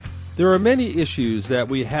There are many issues that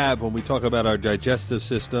we have when we talk about our digestive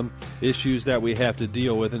system, issues that we have to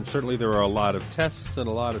deal with, and certainly there are a lot of tests and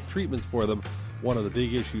a lot of treatments for them. One of the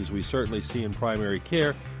big issues we certainly see in primary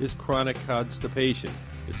care is chronic constipation.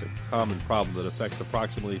 It's a common problem that affects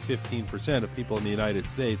approximately 15% of people in the United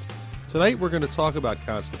States. Tonight we're going to talk about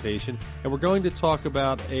constipation, and we're going to talk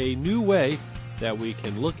about a new way that we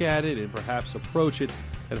can look at it and perhaps approach it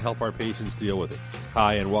and help our patients deal with it.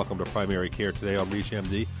 Hi, and welcome to Primary Care Today on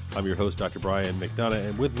ReachMD. I'm your host, Dr. Brian McDonough,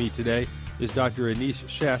 and with me today is Dr. Anish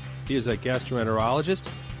Sheth. He is a gastroenterologist.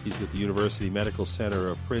 He's with the University Medical Center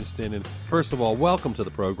of Princeton. And first of all, welcome to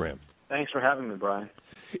the program. Thanks for having me, Brian.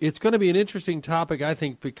 It's going to be an interesting topic, I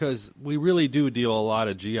think, because we really do deal a lot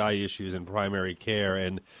of GI issues in primary care,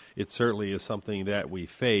 and it certainly is something that we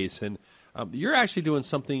face. And you're actually doing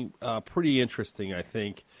something pretty interesting, I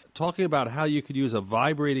think, talking about how you could use a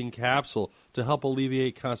vibrating capsule to help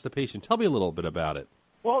alleviate constipation. Tell me a little bit about it.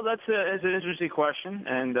 Well, that's an interesting question,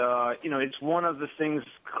 and it's one of the things.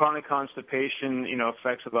 Chronic constipation,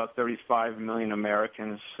 affects about 35 million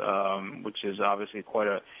Americans, which is obviously quite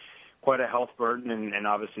a health burden, and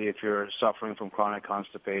obviously if you're suffering from chronic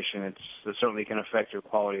constipation, it certainly can affect your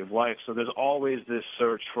quality of life. So there's always this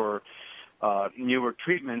search for newer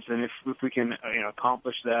treatments, and if we can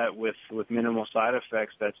accomplish that with minimal side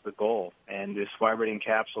effects, that's the goal. And this vibrating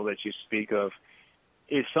capsule that you speak of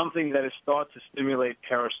is something that is thought to stimulate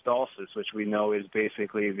peristalsis, which we know is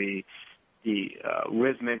basically the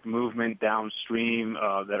rhythmic movement downstream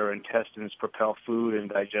that our intestines propel food and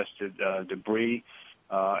digested debris,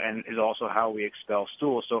 and is also how we expel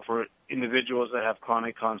stool. So for individuals that have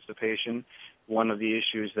chronic constipation, one of the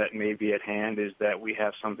issues that may be at hand is that we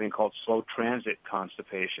have something called slow transit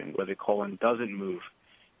constipation, where the colon doesn't move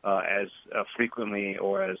as frequently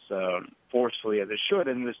or as forcefully as it should,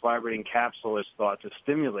 and this vibrating capsule is thought to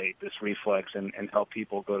stimulate this reflex and help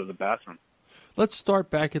people go to the bathroom. Let's start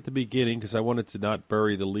back at the beginning, because I wanted to not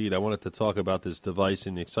bury the lead. I wanted to talk about this device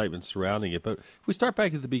and the excitement surrounding it. But if we start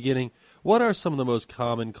back at the beginning, what are some of the most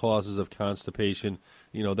common causes of constipation,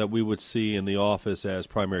 that we would see in the office as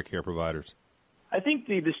primary care providers? I think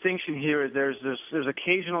the distinction here is there's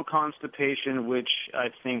occasional constipation, which I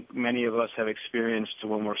think many of us have experienced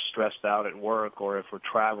when we're stressed out at work or if we're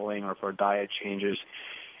traveling or if our diet changes.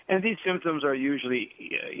 And these symptoms are usually,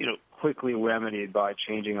 quickly remedied by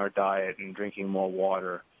changing our diet and drinking more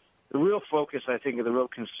water. The real focus, I think, and the real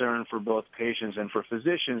concern for both patients and for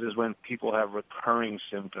physicians is when people have recurring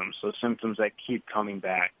symptoms, so symptoms that keep coming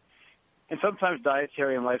back. And sometimes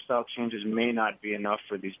dietary and lifestyle changes may not be enough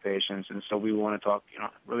for these patients, and so we want to talk,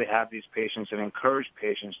 really have these patients and encourage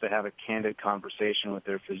patients to have a candid conversation with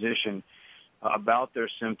their physician about their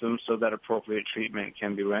symptoms so that appropriate treatment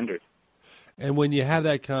can be rendered. And when you have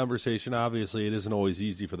that conversation, obviously it isn't always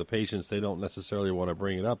easy for the patients. They don't necessarily want to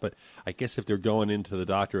bring it up, but I guess if they're going into the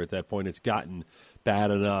doctor at that point, it's gotten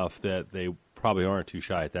bad enough that they probably aren't too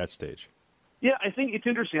shy at that stage. Yeah, I think it's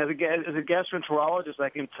interesting. As a gastroenterologist, I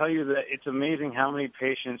can tell you that it's amazing how many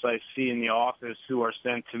patients I see in the office who are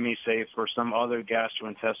sent to me, say, for some other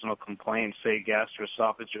gastrointestinal complaint, say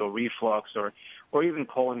gastroesophageal reflux or even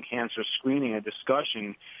colon cancer screening, a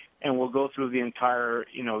discussion, and we'll go through the entire,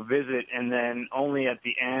 visit, and then only at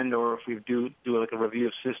the end, or if we do like a review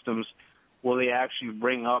of systems, will they actually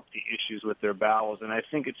bring up the issues with their bowels. And I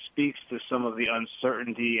think it speaks to some of the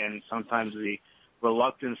uncertainty and sometimes the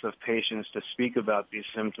reluctance of patients to speak about these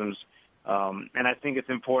symptoms. And I think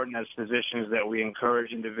it's important as physicians that we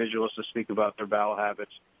encourage individuals to speak about their bowel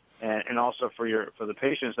habits, and also for the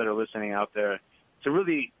patients that are listening out there to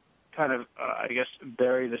really kind of,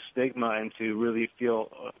 bury the stigma and to really feel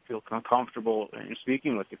comfortable in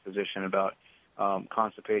speaking with your physician about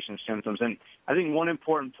constipation symptoms. And I think one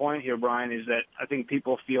important point here, Brian, is that I think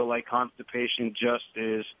people feel like constipation just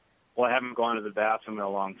is, well, I haven't gone to the bathroom in a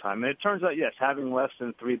long time. And it turns out, yes, having less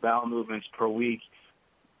than 3 bowel movements per week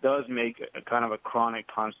does make a kind of a chronic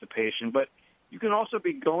constipation. But you can also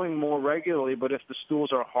be going more regularly, but if the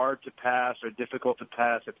stools are hard to pass or difficult to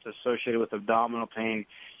pass, if it's associated with abdominal pain,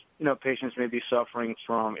 patients may be suffering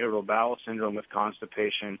from irritable bowel syndrome with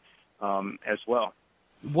constipation as well.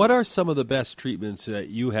 What are some of the best treatments that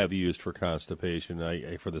you have used for constipation,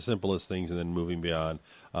 for the simplest things and then moving beyond,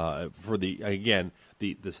 for the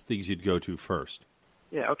things you'd go to first?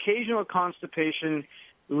 Yeah, occasional constipation,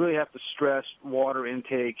 we really have to stress water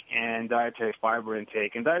intake and dietary fiber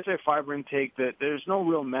intake. And dietary fiber intake, there's no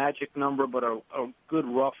real magic number, but a good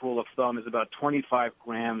rough rule of thumb is about 25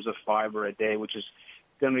 grams of fiber a day, which is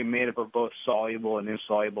going to be made up of both soluble and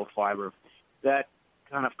insoluble fiber. That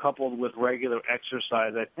kind of coupled with regular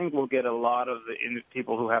exercise, I think will get a lot of the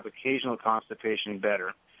people who have occasional constipation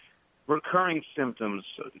better. recurring symptoms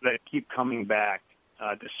that keep coming back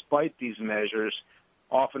despite these measures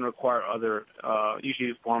often require other,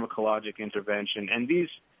 usually pharmacologic intervention. And these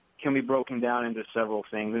can be broken down into several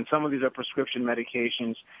things. And some of these are prescription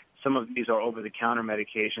medications. Some of these are over-the-counter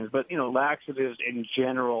medications. But, laxatives in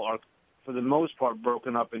general are, for the most part,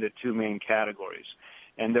 broken up into two main categories.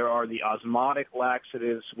 And there are the osmotic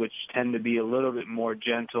laxatives, which tend to be a little bit more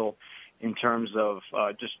gentle in terms of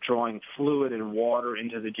just drawing fluid and water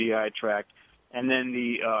into the GI tract. And then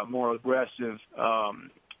the more aggressive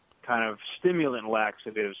kind of stimulant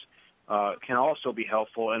laxatives can also be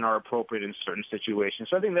helpful and are appropriate in certain situations.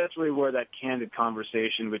 So I think that's really where that candid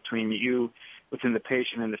conversation between the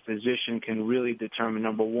patient and the physician can really determine,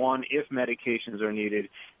 number one, if medications are needed,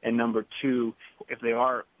 and number two, if they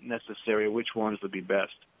are necessary, which ones would be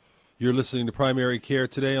best. You're listening to Primary Care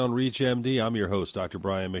today on ReachMD. I'm your host, Dr.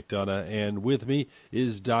 Brian McDonough, and with me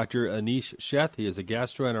is Dr. Anish Sheth. He is a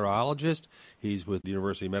gastroenterologist. He's with the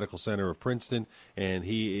University Medical Center of Princeton, and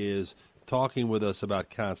he is talking with us about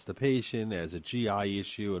constipation as a GI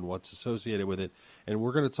issue and what's associated with it. And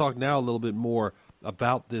we're going to talk now a little bit more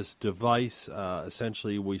about this device.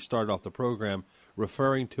 Essentially, we started off the program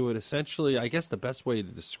referring to it. Essentially, I guess the best way to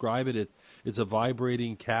describe it, it's a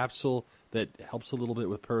vibrating capsule that helps a little bit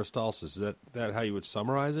with peristalsis. Is that how you would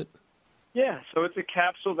summarize it? Yeah, so it's a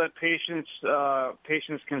capsule that patients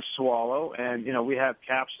can swallow, and we have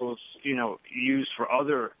capsules used for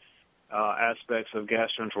other aspects of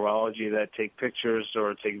gastroenterology that take pictures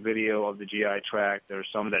or take video of the GI tract. There are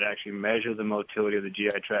some that actually measure the motility of the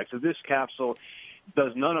GI tract. So this capsule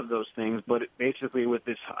does none of those things, but basically with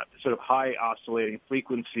this sort of high oscillating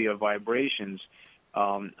frequency of vibrations,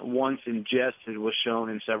 once ingested, was shown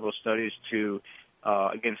in several studies to,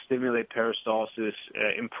 again, stimulate peristalsis,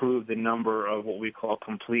 improve the number of what we call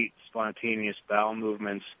complete spontaneous bowel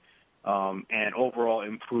movements, and overall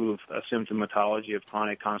improve symptomatology of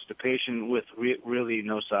chronic constipation with really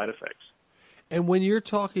no side effects. And when you're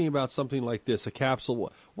talking about something like this, a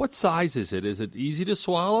capsule, what size is it? Is it easy to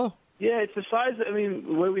swallow? Yeah, it's the size,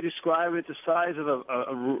 the way we describe it, it's the size of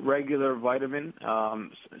a regular vitamin.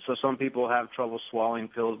 So some people have trouble swallowing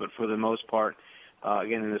pills, but for the most part,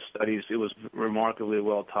 again, in the studies, it was remarkably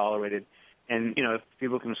well tolerated. And, if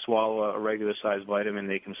people can swallow a regular-sized vitamin,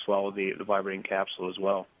 they can swallow the vibrating capsule as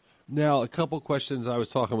well. Now, a couple questions. I was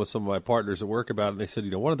talking with some of my partners at work about it, and they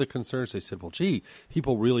said, one of the concerns, they said, well, gee,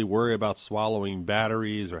 people really worry about swallowing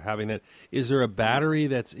batteries or having that. Is there a battery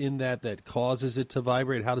that's in that causes it to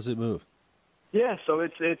vibrate? How does it move? Yeah, so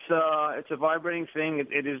it's a vibrating thing.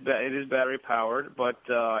 It is battery powered, but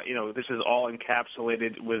this is all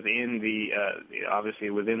encapsulated within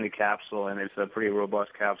obviously within the capsule, and it's a pretty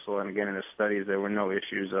robust capsule. And again, in the studies, there were no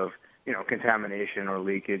issues of contamination or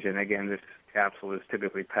leakage. And again, this capsule is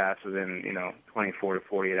typically passed within 24 to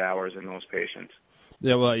 48 hours in most patients.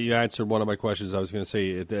 Yeah, well, you answered one of my questions. I was going to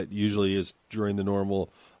say that usually is during the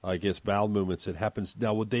normal, bowel movements. It happens.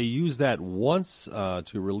 Now, would they use that once to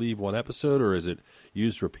relieve one episode, or is it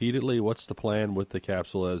used repeatedly? What's the plan with the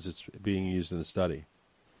capsule as it's being used in the study?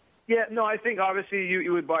 Yeah, no, I think obviously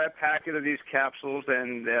you would buy a packet of these capsules,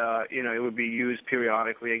 and it would be used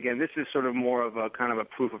periodically. Again, this is sort of more of a kind of a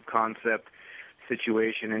proof of concept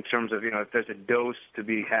situation in terms of, if there's a dose to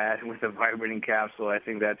be had with a vibrating capsule. I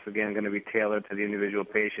think that's, again, going to be tailored to the individual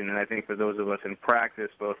patient. And I think for those of us in practice,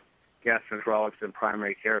 both gastroenterologists and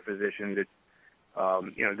primary care physicians,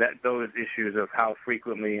 that those issues of how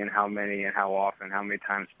frequently and how many and how often, how many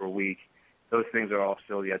times per week, those things are all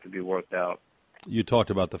still yet to be worked out. You talked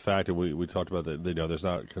about the fact, and we talked about that, there's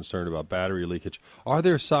not concern about battery leakage. Are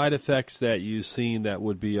there side effects that you've seen that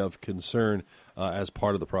would be of concern as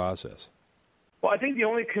part of the process? Well, I think the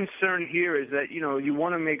only concern here is that, you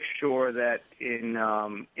want to make sure that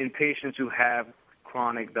in patients who have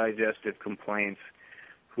chronic digestive complaints,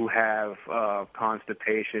 who have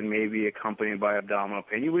constipation, maybe accompanied by abdominal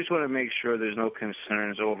pain, you just want to make sure there's no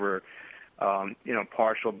concerns over,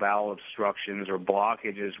 partial bowel obstructions or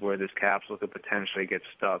blockages where this capsule could potentially get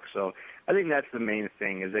stuck. So I think that's the main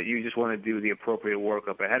thing, is that you just want to do the appropriate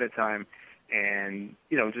workup ahead of time and,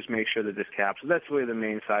 just make sure that this capsule, that's really the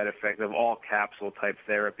main side effect of all capsule-type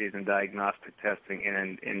therapies and diagnostic testing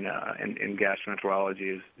in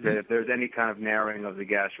gastroenterology, is that if there's any kind of narrowing of the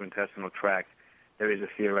gastrointestinal tract, there is a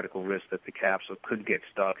theoretical risk that the capsule could get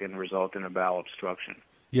stuck and result in a bowel obstruction.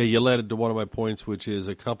 Yeah, you led into one of my points, which is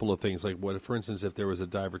a couple of things. Like, for instance, if there was a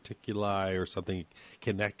diverticuli or something,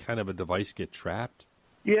 can that kind of a device get trapped?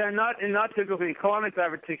 Yeah, not typically. Colonic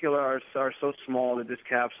diverticula are so small that this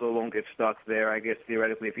capsule won't get stuck there. I guess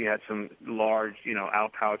theoretically, if you had some large,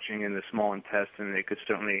 outpouching in the small intestine, it could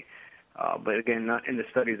certainly But again, not in the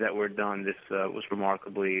studies that were done, this was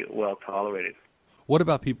remarkably well tolerated. What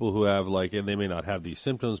about people who have, and they may not have these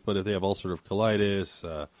symptoms, but if they have ulcerative colitis,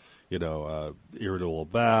 irritable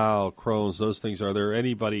bowel, Crohn's, those things, are there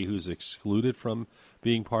anybody who's excluded from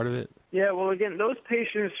being part of it? Yeah, well, again, those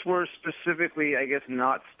patients were specifically, I guess,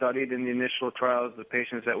 not studied in the initial trials. The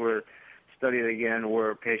patients that were studied, again,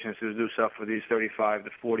 were patients who do suffer these 35 to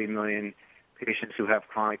 40 million patients who have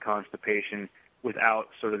chronic constipation without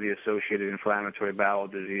sort of the associated inflammatory bowel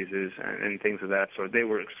diseases and things of that sort. They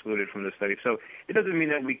were excluded from the study. So it doesn't mean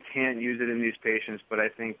that we can't use it in these patients, but I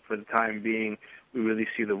think for the time being, we really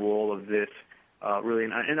see the role of this really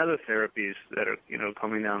in other therapies that are,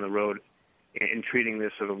 coming down the road in treating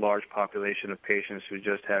this sort of large population of patients who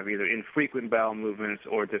just have either infrequent bowel movements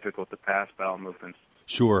or difficult to pass bowel movements.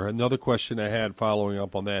 Sure. Another question I had following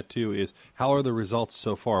up on that, too, is how are the results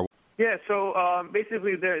so far? Yeah, so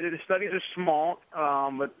basically the studies are small,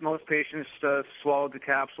 but most patients swallowed the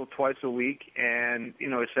capsule twice a week, and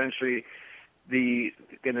essentially the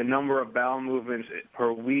number of bowel movements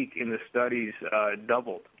per week in the studies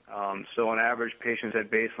doubled. So on average, patients at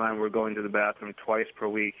baseline were going to the bathroom twice per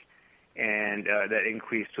week, and that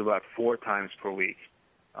increased to about 4 times per week.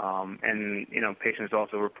 And patients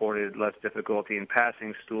also reported less difficulty in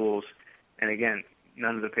passing stools, and again,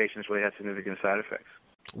 none of the patients really had significant side effects.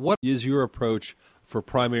 What is your approach for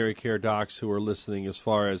primary care docs who are listening as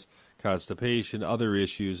far as constipation, other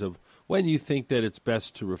issues of when you think that it's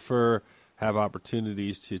best to refer, have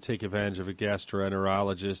opportunities to take advantage of a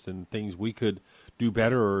gastroenterologist and things we could do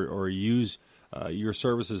better or use your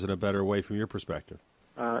services in a better way from your perspective?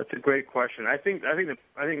 It's a great question. I think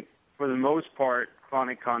for the most part,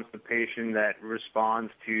 chronic constipation that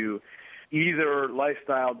responds to either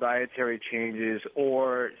lifestyle dietary changes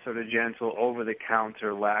or sort of gentle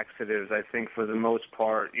over-the-counter laxatives, I think for the most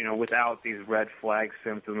part, without these red flag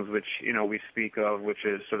symptoms, which, we speak of, which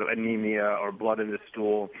is sort of anemia or blood in the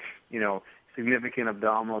stool, significant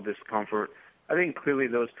abdominal discomfort, I think clearly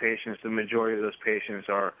those patients, the majority of those patients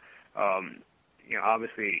are,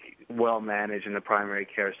 obviously well managed in the primary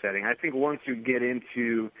care setting. I think once you get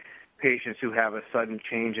into patients who have a sudden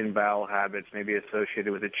change in bowel habits, maybe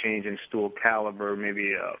associated with a change in stool caliber,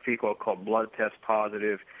 maybe a fecal occult blood test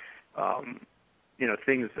positive,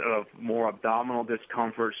 things of more abdominal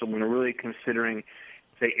discomfort. So when we're really considering,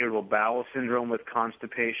 say, irritable bowel syndrome with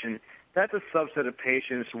constipation, that's a subset of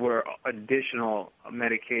patients where additional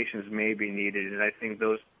medications may be needed. And I think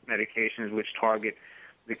those medications which target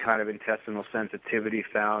the kind of intestinal sensitivity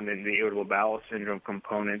found in the irritable bowel syndrome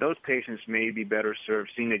component, those patients may be better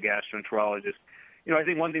served seeing a gastroenterologist. I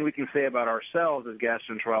think one thing we can say about ourselves as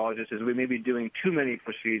gastroenterologists is we may be doing too many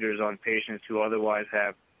procedures on patients who otherwise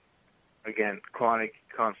have, again, chronic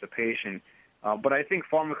constipation. But I think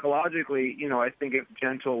pharmacologically, I think if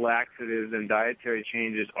gentle laxatives and dietary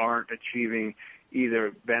changes aren't achieving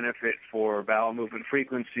either benefit for bowel movement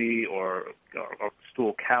frequency or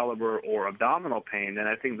stool caliber or abdominal pain, then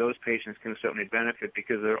I think those patients can certainly benefit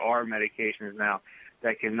because there are medications now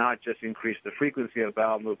that can not just increase the frequency of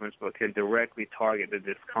bowel movements, but can directly target the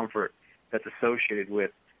discomfort that's associated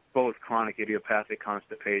with both chronic idiopathic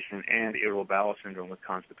constipation and irritable bowel syndrome with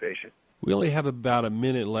constipation. We only have about a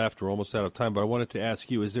minute left. We're almost out of time, but I wanted to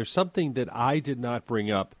ask you, is there something that I did not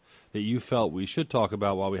bring up that you felt we should talk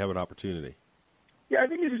about while we have an opportunity? Yeah, I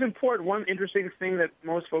think this is important. One interesting thing that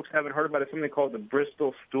most folks haven't heard about is something called the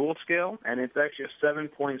Bristol Stool Scale, and it's actually a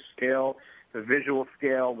 7-point scale, a visual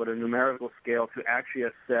scale, but a numerical scale to actually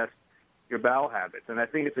assess your bowel habits. And I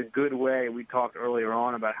think it's a good way. We talked earlier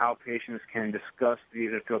on about how patients can discuss,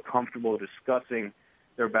 either feel comfortable discussing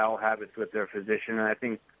their bowel habits with their physician. And I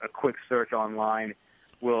think a quick search online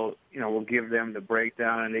will give them the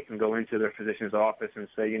breakdown, and they can go into their physician's office and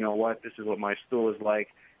say, this is what my stool is like,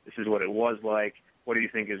 this is what it was like, what do you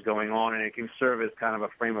think is going on? And it can serve as kind of a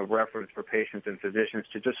frame of reference for patients and physicians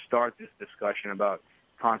to just start this discussion about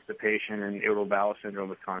constipation and irritable bowel syndrome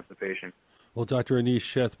with constipation. Well, Dr. Anish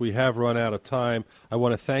Sheth, we have run out of time. I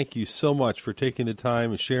want to thank you so much for taking the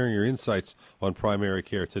time and sharing your insights on primary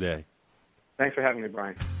care today. Thanks for having me,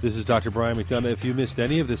 Brian. This is Dr. Brian McDonough. If you missed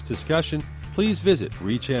any of this discussion, please visit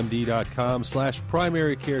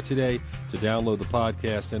reachmd.com/primary care today to download the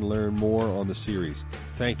podcast and learn more on the series.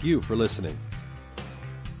 Thank you for listening.